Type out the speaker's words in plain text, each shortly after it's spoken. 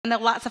know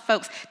lots of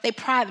folks, they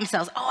pride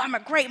themselves, oh, I'm a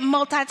great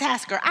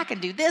multitasker. I can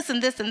do this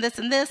and this and this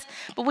and this.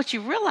 But what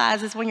you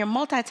realize is when you're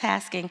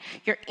multitasking,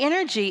 your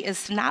energy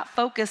is not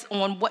focused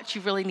on what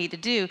you really need to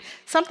do.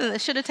 Something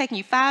that should have taken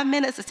you 5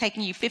 minutes is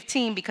taking you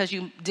 15 because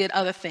you did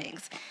other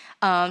things.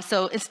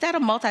 So instead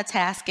of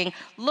multitasking,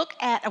 look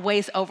at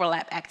ways to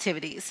overlap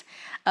activities.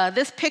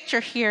 This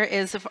picture here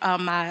is of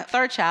my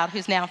third child,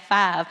 who's now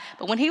 5.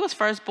 But when he was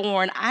first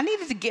born, I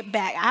needed to get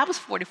back. I was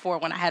 44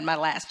 when I had my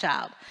last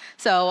child.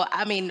 So,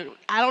 I mean,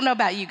 I don't know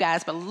about you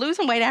guys, but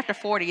losing weight after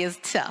 40 is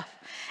tough.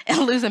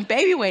 And losing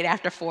baby weight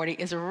after 40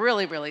 is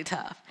really, really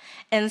tough.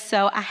 And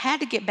so I had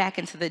to get back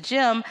into the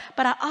gym,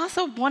 but I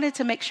also wanted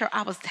to make sure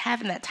I was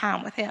having that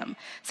time with him.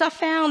 So I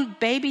found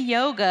baby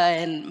yoga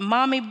and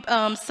mommy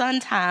son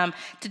time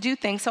to do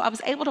things. So I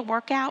was able to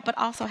work out, but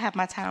also have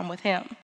my time with him.